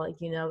 Michelle, like,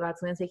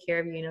 God's going to take care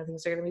of you.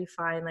 Things are going to be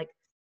fine. Like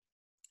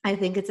I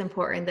think it's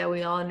important that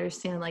we all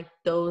understand like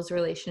those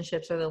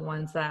relationships are the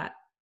ones that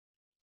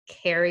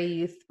carry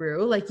you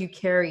through. Like you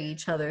carry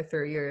each other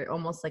through. You're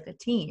almost like a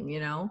team, you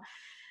know?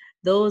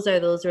 Those are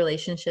those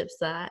relationships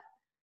that,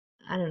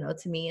 I don't know,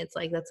 to me it's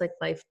like that's like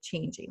life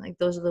changing. Like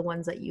those are the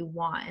ones that you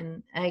want.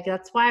 And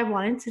that's why I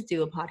wanted to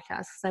do a podcast,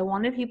 because I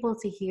wanted people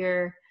to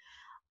hear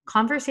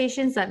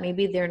conversations that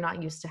maybe they're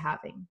not used to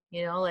having.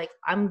 You know, like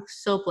I'm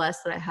so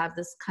blessed that I have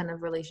this kind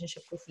of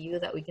relationship with you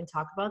that we can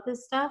talk about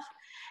this stuff.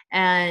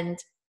 And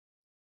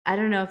I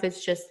don't know if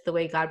it's just the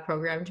way God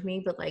programmed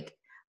me, but like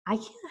I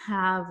can't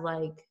have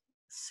like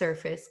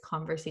surface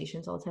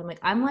conversations all the time.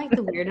 Like I'm like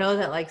the weirdo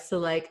that likes to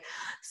like,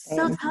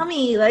 so Same. tell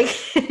me, like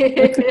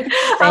Same.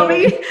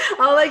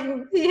 I'll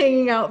like be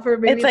hanging out for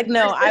maybe It's like,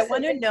 no, I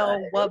want to specific know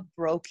time. what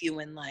broke you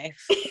in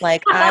life.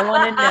 Like, I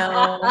want to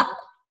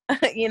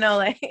know, you know,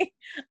 like,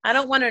 I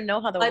don't want to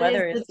know how the What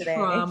weather is is the today.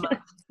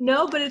 trauma?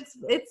 No, but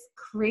it's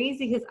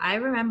crazy because I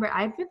remember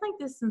I've been like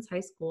this since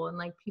high school, and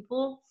like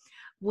people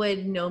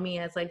would know me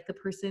as like the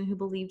person who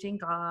believed in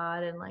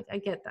God, and like I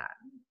get that.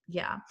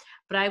 Yeah.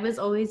 But I was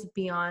always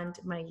beyond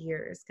my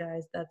years,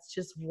 guys. That's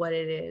just what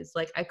it is.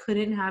 Like I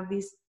couldn't have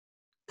these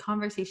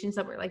conversations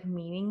that were like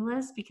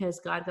meaningless because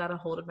God got a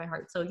hold of my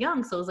heart so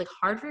young. So it was like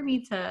hard for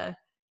me to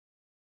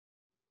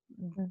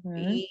Mhm.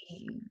 be,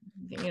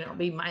 you know,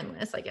 be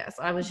mindless, I guess.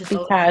 I was just Be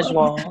always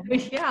casual.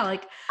 yeah,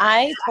 like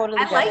I totally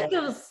I get like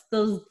it.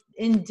 those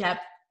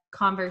in-depth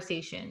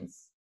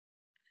conversations.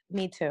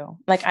 Me too.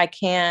 Like, I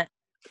can't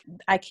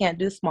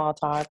do small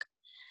talk.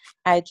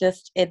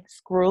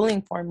 It's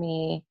grueling for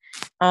me.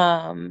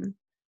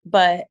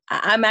 But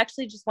I'm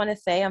actually just want to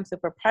say I'm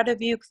super proud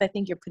of you because I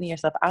think you're putting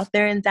yourself out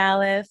there in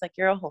Dallas. Like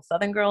you're a whole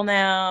Southern girl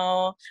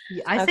now.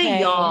 Yeah, I say Okay.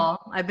 y'all.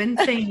 I've been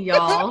saying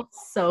y'all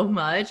so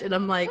much, and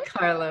I'm like,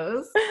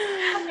 Carlos,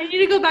 I need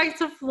to go back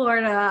to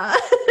Florida.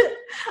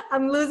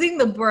 I'm losing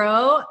the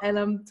bro, and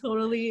I'm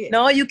totally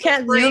No, you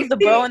can't use the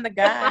bro crazy. and the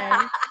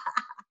guy.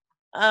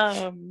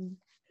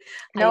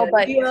 No,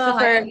 but super.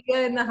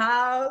 Hialeah in the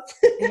house.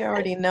 You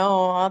already know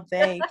all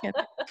day. You can't.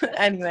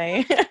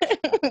 Anyway,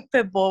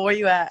 Pitbull, where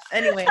you at?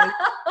 Anyway,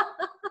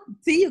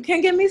 see, you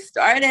can't get me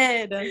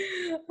started.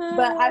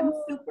 But I'm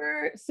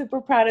super,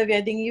 super proud of you.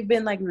 I think you've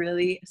been like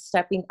really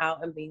stepping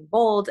out and being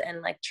bold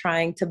and like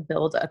trying to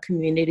build a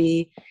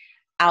community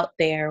out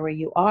there where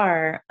you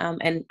are.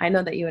 And I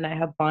know that you and I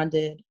have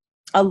bonded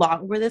a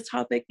lot over this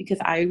topic because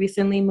I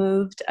recently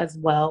moved as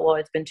well. Well,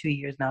 it's been 2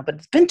 years now, but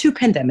it's been 2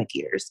 pandemic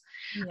years.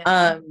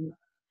 Yeah.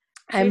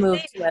 I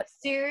moved to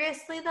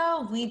Seriously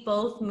though, we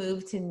both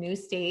moved to new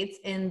states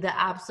in the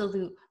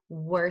absolute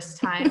worst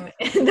time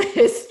in the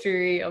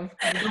history of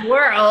the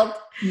world.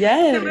 To move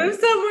yes.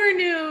 somewhere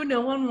new,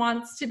 no one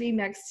wants to be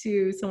next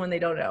to someone they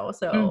don't know.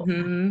 So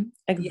yeah,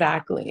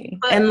 Exactly.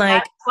 but And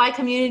like, that's why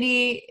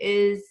community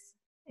is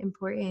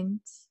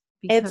important,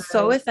 because it's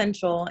so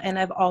essential. And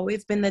I've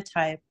always been the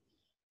type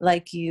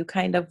like you,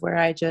 kind of where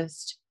I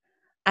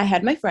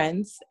had my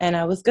friends and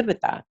I was good with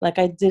that. Like,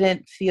 I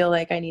didn't feel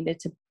like I needed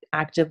to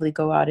actively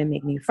go out and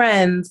make new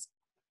friends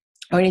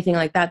or anything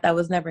like that. That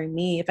was never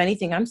me. If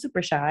anything, I'm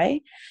super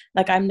shy.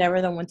 Like, I'm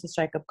never the one to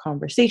strike up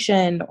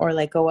conversation or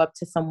like go up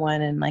to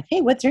someone and like,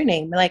 hey, what's your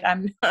name? Like,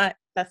 I'm not,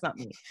 that's not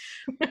me.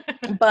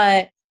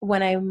 But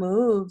when I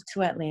moved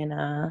to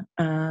Atlanta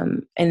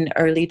in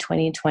early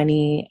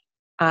 2020,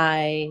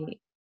 I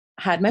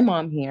had my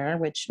mom here,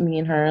 which me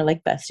and her are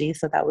like besties.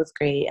 So that was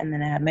great. And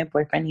then I had my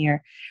boyfriend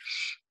here.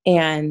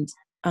 And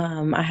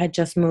I had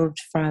just moved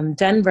from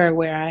Denver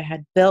where I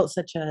had built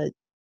such a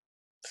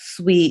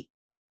sweet,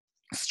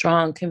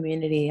 strong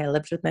community. I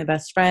lived with my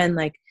best friend.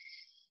 Like,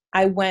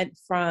 I went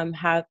from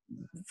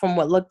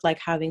what looked like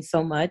having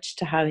so much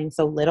to having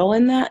so little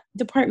in that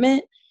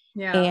department.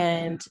 yeah.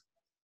 And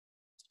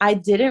I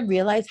didn't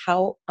realize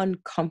how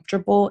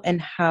uncomfortable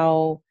and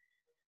how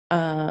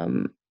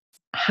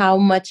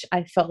much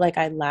I felt like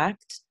I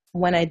lacked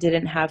when I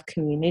didn't have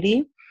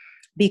community,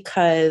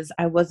 because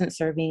I wasn't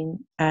serving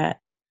at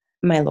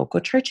my local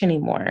church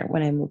anymore.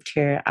 When I moved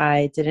here,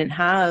 I didn't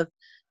have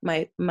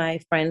my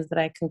friends that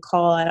I can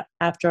call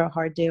after a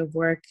hard day of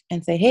work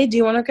and say, hey, do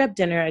you want to grab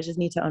dinner? I just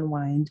need to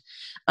unwind.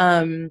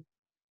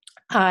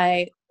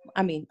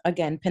 I mean,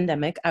 again,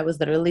 pandemic, I was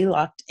literally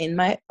locked in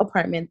my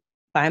apartment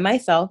by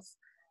myself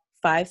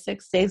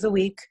 5-6 days a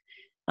week.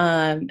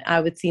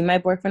 I would see my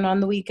boyfriend on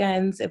the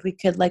weekends if we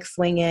could like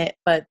swing it,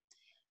 but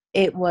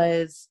it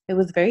was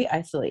very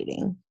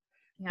isolating.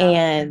 Yeah.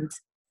 And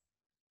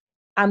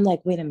I'm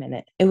like, wait a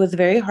minute. It was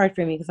very hard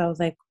for me because I was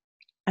like,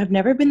 I've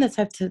never been the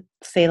type to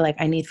say like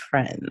I need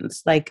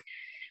friends. Like,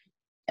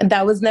 and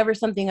that was never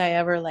something I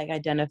ever like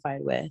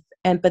identified with.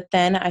 But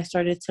then I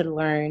started to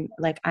learn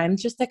like I'm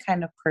just the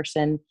kind of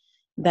person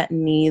that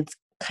needs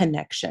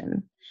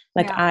connection.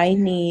 Like,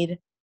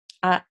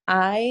 Yeah.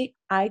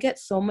 I get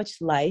so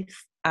much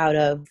life out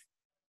of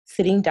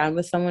sitting down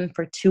with someone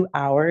for 2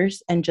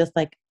 hours and just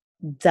like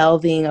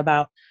delving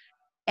about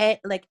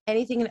like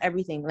anything and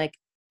everything. Like,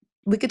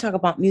 we could talk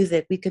about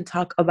music. We can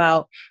talk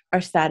about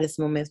our saddest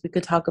moments. We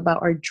could talk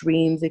about our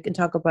dreams. We can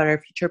talk about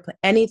our future plan,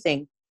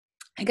 anything.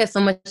 I get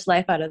so much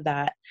life out of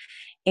that.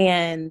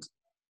 And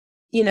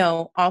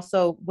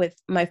also with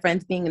my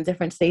friends being in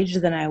different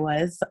stages than I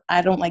was,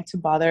 I don't like to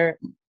bother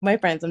my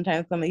friends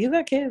sometimes. I'm like, you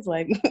got kids,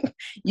 like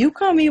you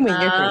call me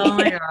when you're free. Oh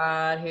my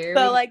God, here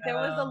So we like there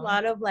was a go.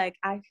 lot of like,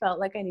 I felt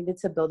like I needed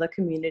to build a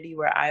community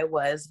where I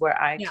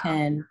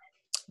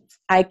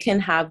Yeah. can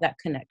have that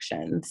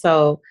connection.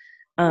 So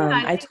Yeah, I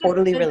I think it's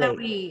totally good that relate.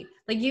 we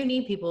like you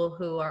need people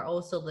who are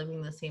also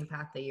living the same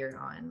path that you're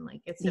on.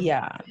 Like it's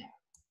Yeah, important.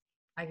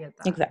 I get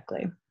that.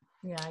 exactly.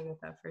 Yeah, I get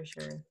that for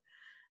sure.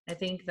 I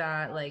think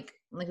that like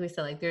we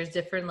said, like there's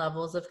different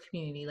levels of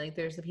community. Like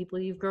there's the people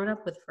you've grown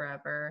up with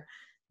forever.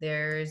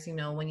 There's,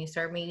 when you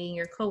start meeting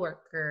your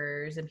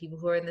coworkers and people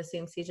who are in the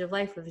same stage of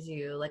life as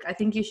you. Like I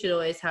think you should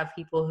always have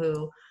people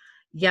who,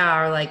 yeah,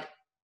 are like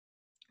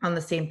on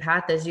the same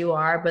path as you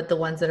are, but the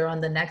ones that are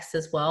on the next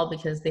as well,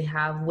 because they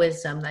have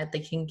wisdom that they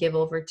can give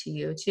over to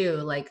you too.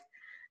 Like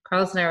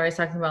Carlos and I were always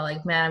talking about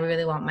like, man, we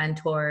really want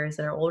mentors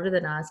that are older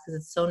than us,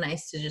 because it's so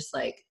nice to just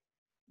like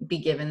be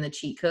given the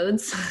cheat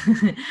codes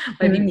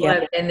by people who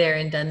Yeah. have been there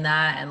and done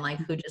that, and like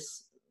who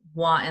just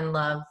want and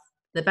love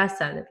the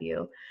best out of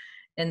you.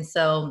 And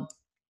so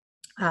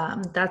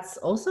that's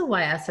also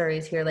why SRA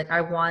is here. Like I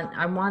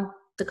want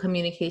the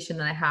communication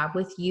that I have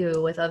with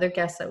you, with other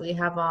guests that we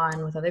have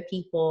on, with other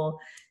people,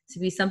 to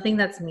be something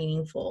that's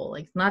meaningful.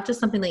 Like not just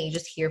something that you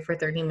just hear for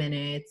 30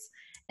 minutes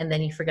and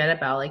then you forget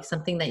about, like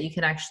something that you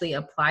can actually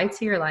apply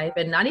to your life.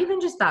 And not even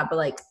just that, but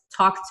like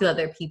talk to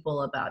other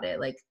people about it.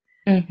 Like,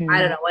 I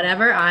don't know,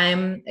 whenever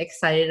I'm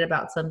excited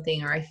about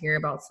something or I hear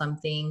about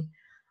something,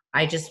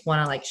 I just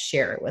want to like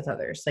share it with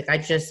others. Like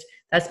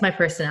that's my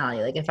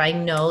personality. Like if I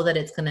know that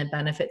it's going to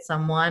benefit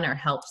someone or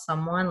help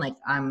someone, like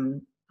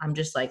I'm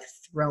just like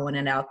throwing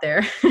it out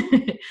there for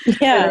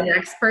Yeah. the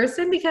next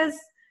person, because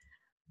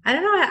I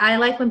don't know. I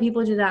like when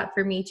people do that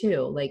for me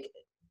too. Like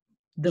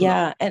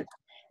Yeah. And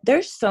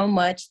there's so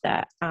much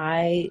that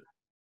I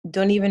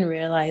don't even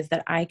realize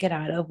that I get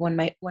out of when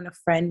a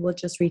friend will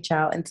just reach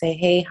out and say,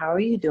 hey, how are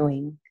you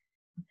doing?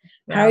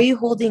 How are you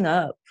holding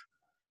up?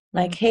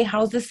 Like, hey,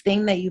 how's this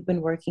thing that you've been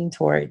working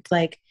towards?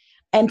 Like,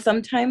 and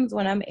sometimes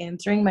when I'm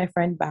answering my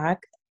friend back,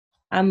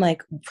 I'm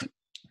like,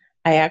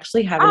 I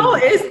actually haven't How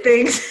even is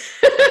things?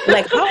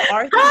 like, how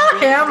are things How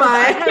really? am Because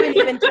I I? haven't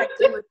even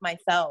checked in with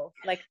myself.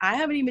 Like, I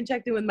haven't even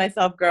checked in with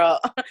myself, girl.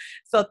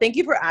 So thank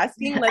you for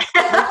asking. Let's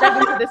dive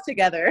into this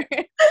together.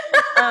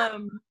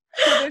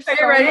 So there's Are you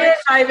so ready much.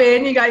 to dive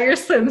in? You got your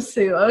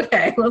swimsuit.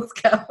 Okay, let's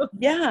go.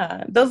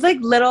 Yeah, those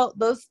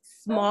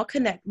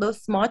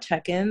small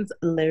check-ins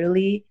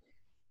literally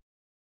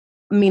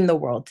mean the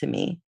world to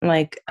me.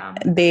 Like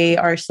they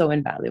are so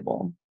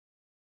invaluable.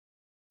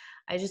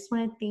 I just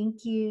want to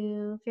thank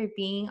you for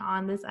being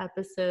on this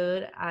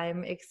episode.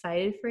 I'm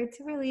excited for it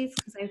to release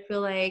because I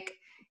feel like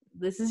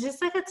this is just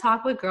like a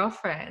talk with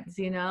girlfriends,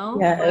 Yes.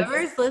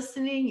 Whoever's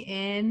listening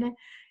in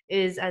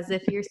is as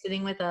if you're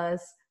sitting with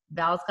us.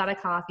 Val's got a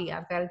coffee,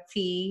 I've got a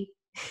tea.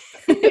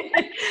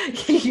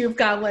 You've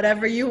got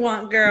whatever you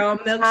want, girl.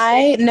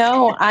 I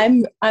know.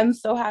 I'm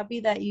so happy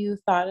that you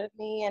thought of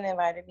me and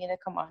invited me to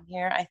come on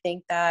here. I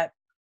think that,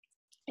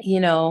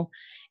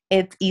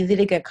 it's easy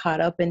to get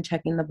caught up in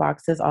checking the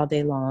boxes all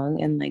day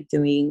long and like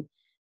doing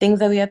things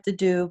that we have to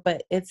do,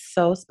 but it's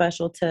so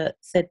special to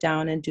sit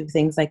down and do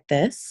things like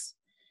this,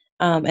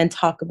 and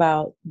talk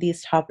about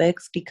these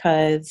topics,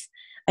 because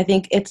I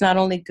think it's not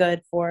only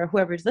good for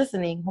whoever's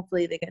listening,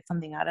 hopefully they get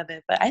something out of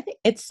it, but I think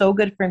it's so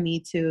good for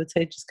me to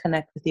just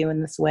connect with you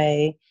in this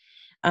way.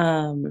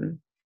 And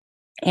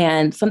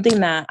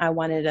something that I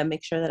wanted to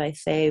make sure that I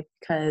say,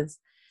 because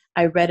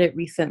I read it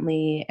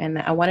recently and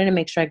I wanted to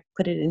make sure I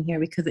put it in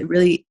here because it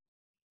really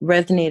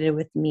resonated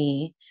with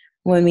me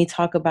when we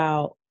talk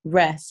about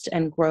rest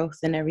and growth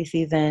in every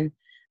season.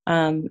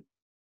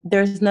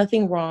 There's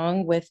nothing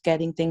wrong with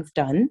getting things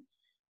done,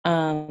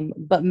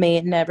 but may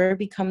it never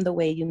become the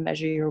way you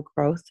measure your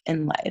growth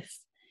in life.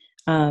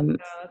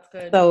 That's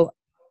good. So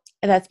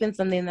that's been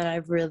something that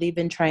I've really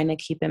been trying to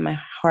keep in my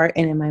heart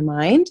and in my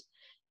mind,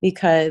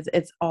 because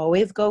it's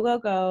always go, go,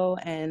 go.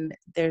 And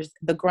there's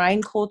the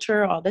grind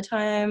culture all the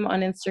time on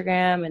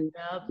Instagram. And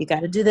you got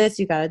to do this,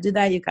 you got to do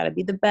that, you got to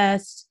be the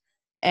best.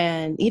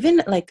 And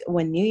even like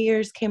when New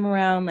Year's came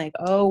around, like,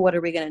 oh, what are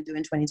we going to do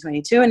in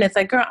 2022? And it's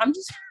like, girl, I'm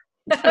just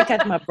trying to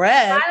catch my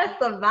breath. That's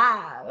the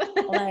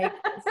vibe. Like,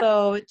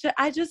 so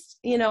I just,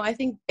 I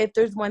think if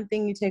there's one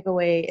thing you take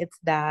away, it's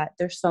that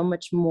there's so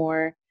much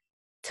more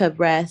to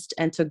rest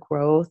and to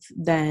growth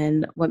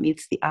than what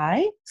meets the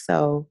eye.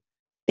 So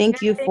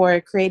thank you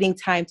for creating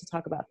time to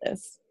talk about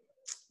this.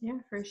 Yeah,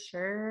 for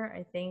sure.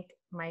 I think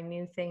my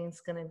new thing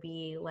is going to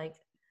be like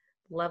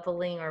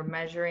leveling or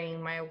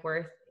measuring my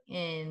worth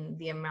in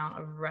the amount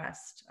of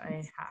rest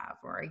I have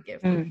or I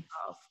give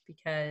myself,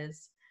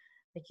 because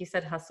like you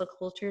said, hustle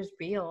culture is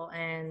real.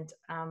 And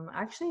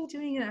actually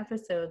doing an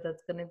episode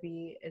that's going to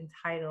be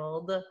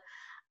entitled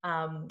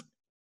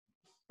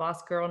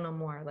Boss Girl No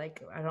More.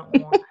 Like I don't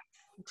want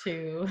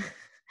to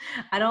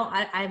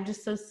I'm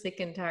just so sick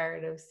and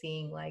tired of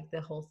seeing like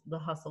the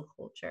hustle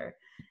culture.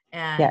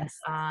 And Yes.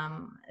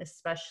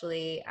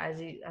 especially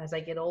as I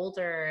get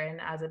older and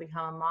as I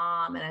become a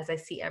mom and as I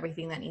see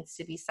everything that needs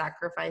to be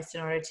sacrificed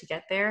in order to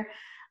get there,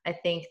 I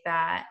think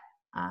that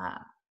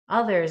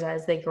others,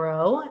 as they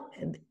grow,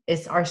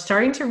 are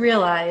starting to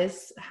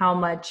realize how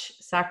much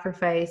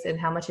sacrifice and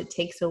how much it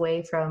takes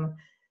away from,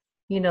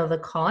 the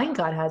calling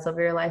God has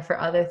over your life for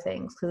other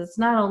things. Because it's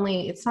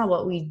not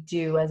what we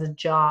do as a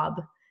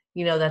job,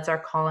 that's our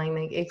calling.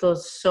 Like, it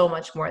goes so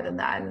much more than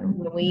that. And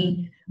when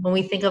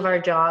we think of our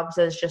jobs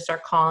as just our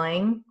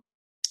calling,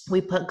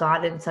 we put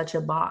God in such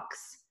a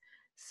box.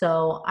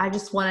 So I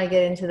just want to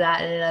get into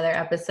that in another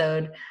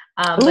episode.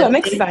 Ooh, I'm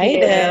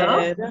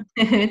excited.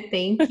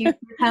 Thank you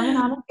for coming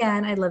on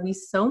again. I love you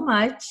so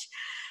much.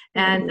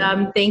 And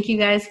thank you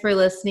guys for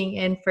listening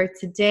in for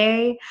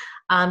today.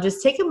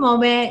 Just take a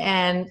moment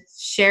and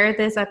share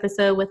this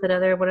episode with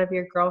another one of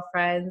your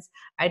girlfriends.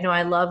 I know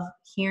I love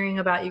hearing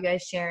about you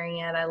guys sharing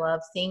it. I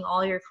love seeing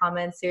all your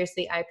comments.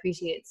 Seriously, I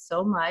appreciate it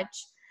so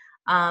much.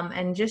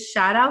 And just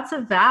shout out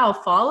to Val.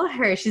 Follow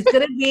her. She's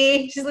gonna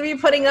be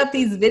putting up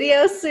these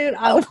videos soon.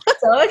 I'm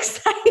so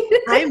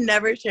excited. I'm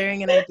never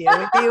sharing an idea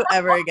with you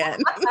ever again.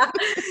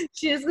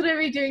 She's gonna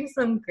be doing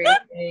some great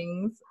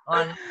things.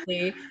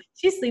 Honestly,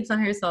 she sleeps on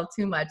herself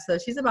too much, so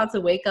she's about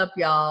to wake up,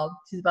 y'all.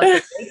 She's about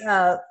to wake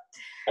up,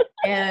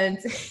 and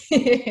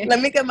let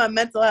me get my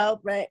mental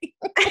health right.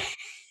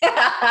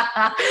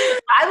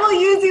 I will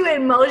use you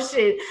in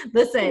motion.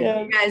 Listen,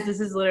 you guys, this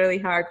is literally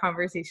how our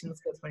conversations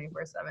go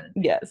 24/7.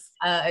 Yes.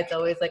 It's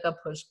always like a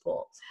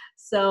push-pull.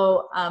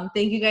 So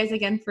thank you guys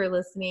again for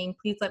listening.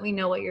 Please let me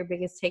know what your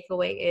biggest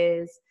takeaway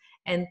is.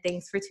 And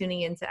thanks for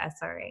tuning in to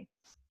SRA.